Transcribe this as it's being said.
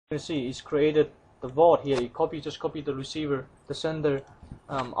can see it's created the vault here. It just copy the receiver, the sender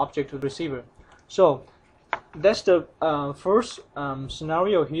object to the receiver. So that's the first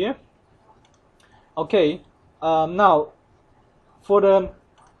scenario here. Okay, now for the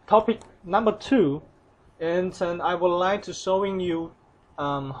topic number 2, and I would like to showing you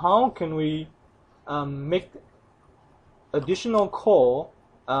how can we make additional call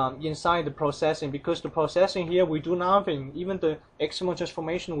inside the processing, because the processing here we do nothing, even the XML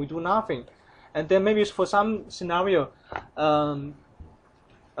transformation we do nothing. And then maybe for some scenario the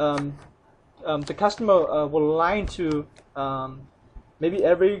customer would like to maybe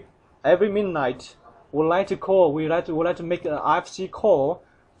every midnight would like to call. would like to make an RFC call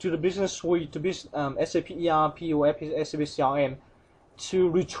to the business suite, to SAP ERP or SAP CRM, to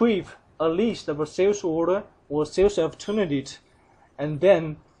retrieve a list of a sales order or sales opportunity, and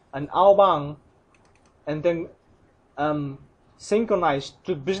then an outbound, and then synchronize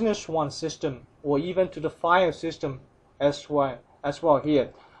to business one system or even to the file system as well here.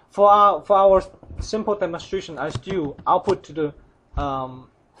 For our simple demonstration, I still output to the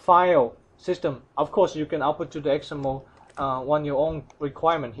file system. Of course, you can output to the XML on your own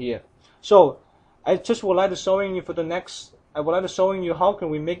requirement here. So I just would like to showing you for the next. I would like to showing you how can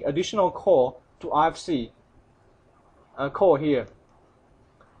we make additional call to RFC call here.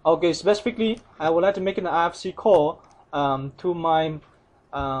 Okay, specifically, I would like to make an RFC call to my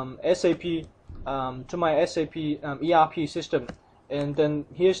SAP ERP system, and then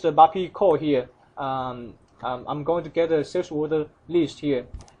here's the BAPI call here. I'm going to get a sales order list here,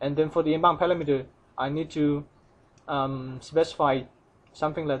 and then for the inbound parameter, I need to specify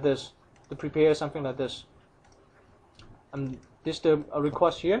something like this, to prepare something like this. This is the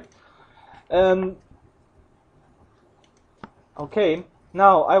request here. Okay,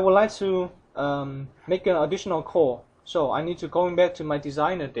 now I would like to make an additional call. So I need to going back to my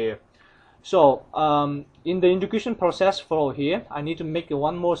designer there. So in the integration process flow here, I need to make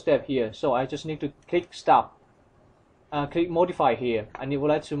one more step here. So I just need to click stop, click modify here. I would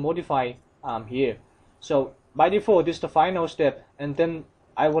like to modify here. So by default, this is the final step, and then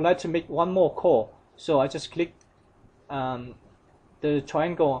I would like to make one more call. So I just click the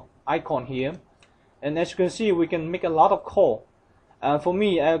triangle icon here, and as you can see, we can make a lot of call. For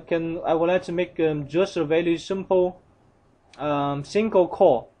me, I would like to make just a very simple single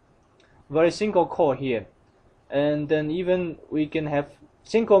call, very single call here, and then even we can have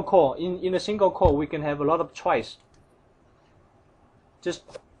single call. In a single call, we can have a lot of choice.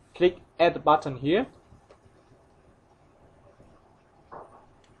 Just click add button here.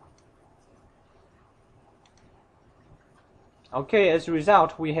 Okay, as a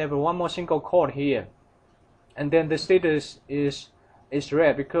result, we have one more single call here, and then the status is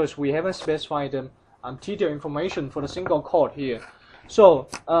red because we haven't specified the detailed information for the single call here. So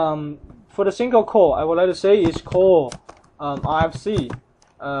for the single call, I would like to say is call RFC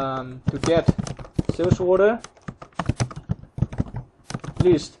to get sales order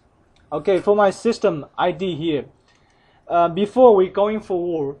list. Okay, for my system ID here, before we going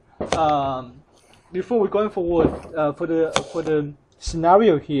forward for the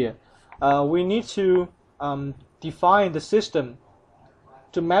scenario here, we need to define the system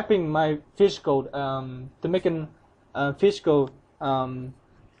to mapping my physical to make an physical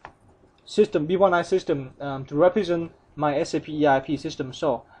system, B1iSN system, to represent my SAP ERP system.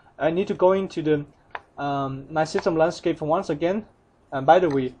 So I need to go into the my system landscape once again. By the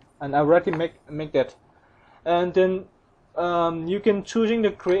way, and I already make that, and then you can choosing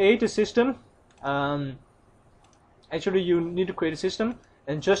to create a system. Actually, you need to create a system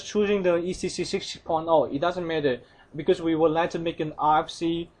and just choosing the ECC 6.0. It doesn't matter, because we would like to make an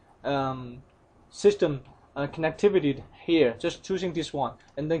RFC system connectivity here. Just choosing this one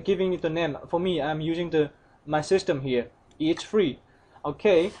and then giving it the name. For me, I'm using my system here, EH3.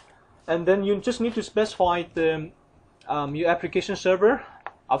 Okay, and then you just need to specify the your application server.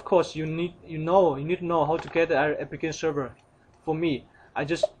 Of course, you need to know how to get the application server. For me, I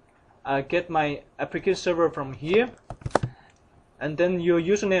just get my application server from here, and then your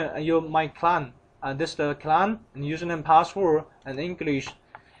username, my clan. This is the clan, and username, password, and English.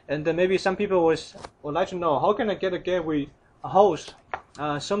 And then maybe some people would like to know, how can I get a gateway host?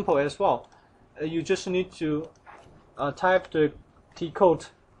 Simple as well. You just need to type the T code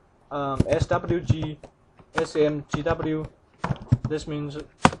SWG SMGW. This means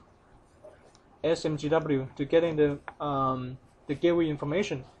SMGW to getting the gateway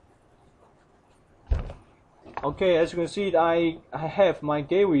information. Okay, as you can see, I have my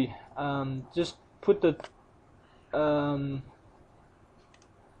gateway. Just put the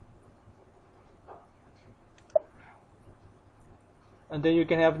and then you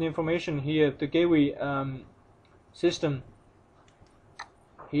can have the information here, the gateway system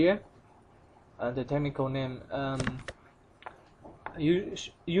here, the technical name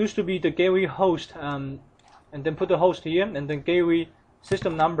used to be the gateway host, and then put the host here, and then gateway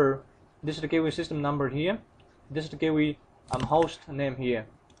system number. This is the gateway system number here. This is the gateway host name here.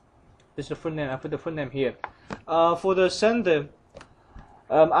 This is the full name. I put the full name here. For the sender,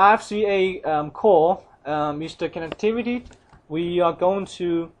 RFCA core is the connectivity. We are going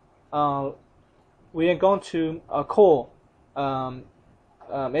to call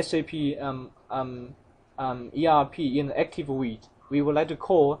SAP ERP in active read. We would like to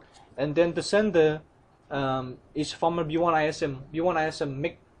call, and then the sender is from a B1iSN. B1iSN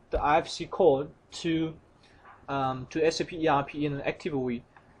make the RFC call to SAP ERP in an active read.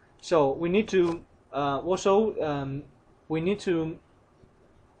 So we need to we need to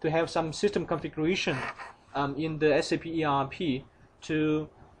have some system configuration in the SAP ERP to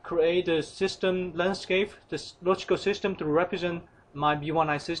create a system landscape, this logical system to represent my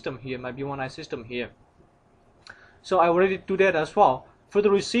B1i system here. So I already do that as well. For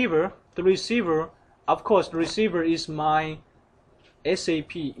the receiver, of course, the receiver is my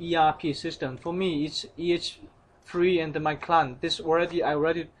SAP ERP system. For me, it's EH3 and my client. I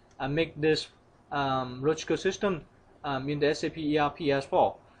already make this logical system in the SAP ERP as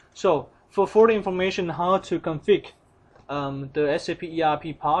well. So for further information how to configure the SAP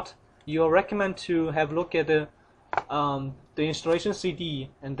ERP part, you recommend to have a look at the installation CD,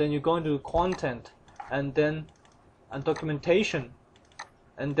 and then you go into content, and then documentation,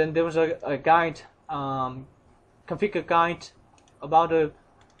 and then there was a guide, configure guide about the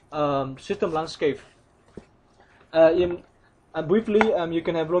system landscape. Briefly, you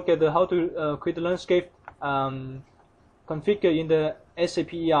can have a look at how to create the landscape, configure in the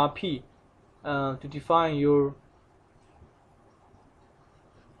SAP ERP to define your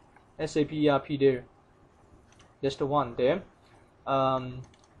SAP ERP there. That's the one there.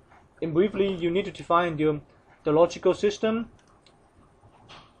 In briefly, you need to define the logical system.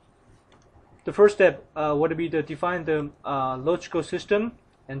 The first step would be to define the logical system,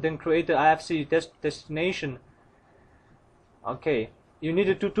 and then create the RFC destination. Okay, you need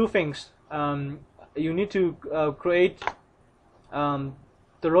to do two things. You need to create the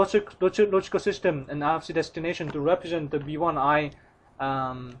logical system and RFC destination to represent the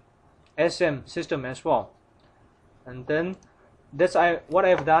B1iSN system as well. And then that's what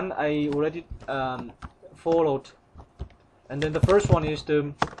I've done. I already followed. And then the first one is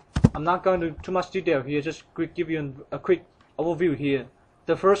I'm not going to too much detail here, just give you a quick overview here.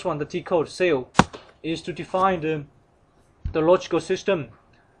 The first one, the T code sale, is to define the logical system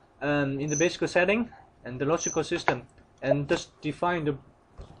in the basic setting and the logical system, and just define the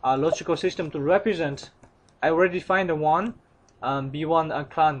logical system to represent. I already defined the one B1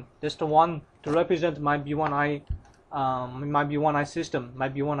 client. That's the one to represent my B1i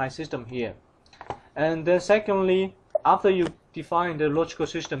system here. And then secondly, after you define the logical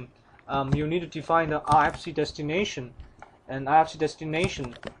system, you need to define the RFC destination. And RFC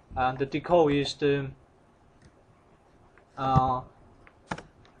destination, the decode is the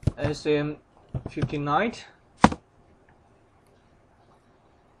SM59,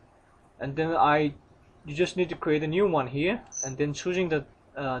 and then you just need to create a new one here, and then choosing the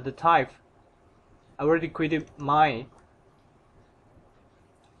type. I already created mine.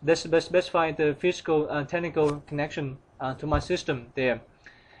 Let's specify the physical technical connection to my system there,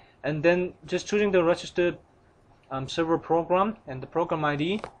 and then just choosing the registered server program and the program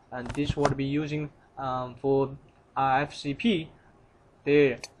ID, and this will be using for RFCP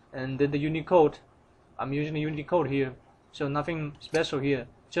there, and then the Unicode. I'm using the Unicode here, so nothing special here.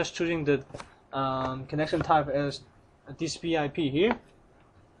 Just choosing the connection type as TCP IP here.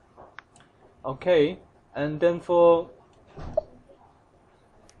 Okay, and then for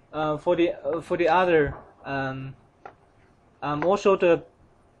the other also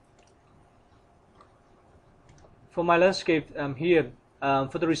for my landscape here,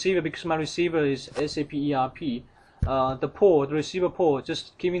 for the receiver, because my receiver is SAP ERP, the receiver port,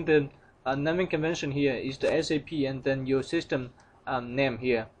 just giving the naming convention here is the SAP, and then your system name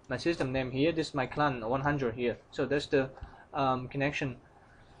here, my system name here. This is my client 100 here, so that's the connection.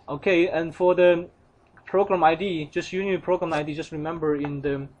 Okay, and for the program ID, just using the program ID, just remember in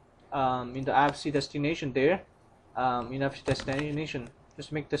the RFC destination there, in RFC destination,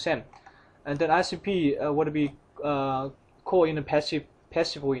 just make the same. And then ICP would be called in a passive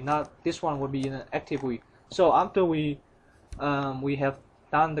way, not this one would be in an active way. So after we have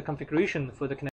done the configuration for the connection.